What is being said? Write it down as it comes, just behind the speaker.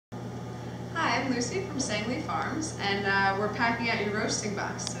I'm Lucy from Sangley Farms, and we're packing out your roasting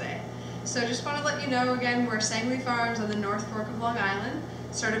box today. So just want to let you know again, we're Sangley Farms on the North Fork of Long Island,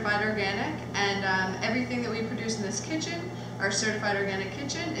 certified organic, and everything that we produce in this kitchen, our certified organic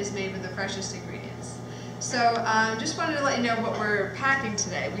kitchen, is made with the freshest ingredients. So just wanted to let you know what we're packing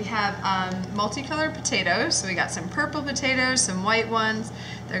today. We have multicolored potatoes, so we got some purple potatoes, some white ones.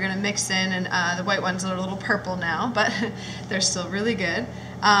 They're going to mix in, and the white ones are a little purple now, but they're still really good.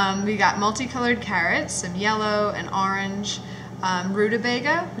 We got multicolored carrots, some yellow and orange,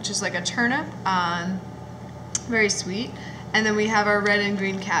 rutabaga, which is like a turnip, very sweet, and then we have our red and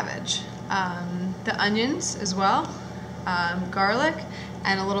green cabbage, the onions as well, garlic,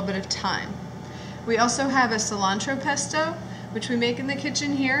 and a little bit of thyme. We also have a cilantro pesto, which we make in the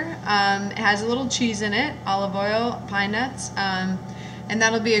kitchen here. It has a little cheese in it, olive oil, pine nuts, and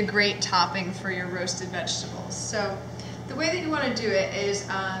that'll be a great topping for your roasted vegetables. So the way that you want to do it is,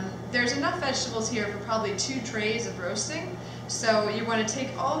 there's enough vegetables here for probably 2 trays of roasting. So you want to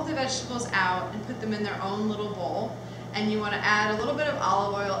take all of the vegetables out and put them in their own little bowl, and you want to add a little bit of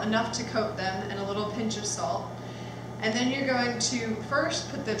olive oil, enough to coat them, and a little pinch of salt. And then you're going to first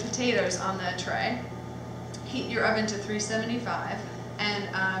put the potatoes on the tray, heat your oven to 375,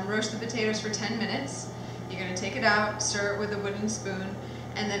 and roast the potatoes for 10 minutes. You're going to take it out, stir it with a wooden spoon,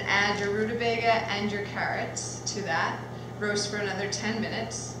 and then add your rutabaga and your carrots to that. Roast for another 10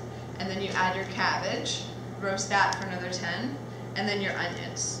 minutes, and then you add your cabbage, roast that for another 10, and then your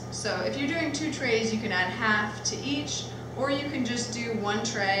onions. So if you're doing 2 trays, you can add half to each, or you can just do 1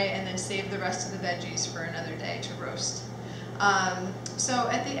 tray and then save the rest of the veggies for another day to roast. So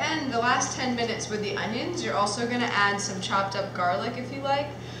at the end, the last 10 minutes with the onions, you're also going to add some chopped up garlic if you like,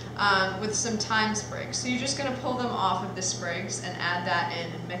 with some thyme sprigs. So you're just going to pull them off of the sprigs and add that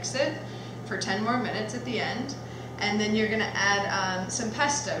in and mix it for 10 more minutes at the end. And then you're going to add some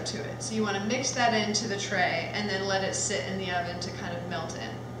pesto to it. So you want to mix that into the tray and then let it sit in the oven to kind of melt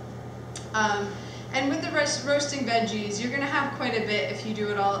in. And with the roasting veggies, you're going to have quite a bit if you do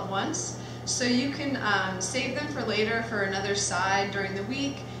it all at once. So you can save them for later for another side during the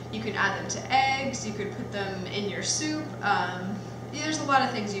week. You can add them to eggs. You could put them in your soup. There's a lot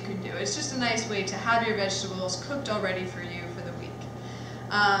of things you can do. It's just a nice way to have your vegetables cooked already for you for the week.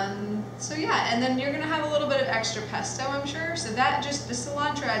 So yeah, and then you're going to have a little bit of extra pesto, I'm sure. So that just, the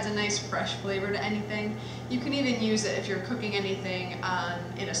cilantro adds a nice fresh flavor to anything. You can even use it if you're cooking anything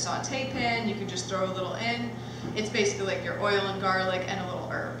in a saute pan. You can just throw a little in. It's basically like your oil and garlic and a little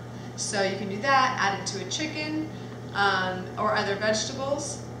herb. So you can do that, add it to a chicken or other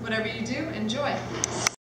vegetables. Whatever you do, enjoy.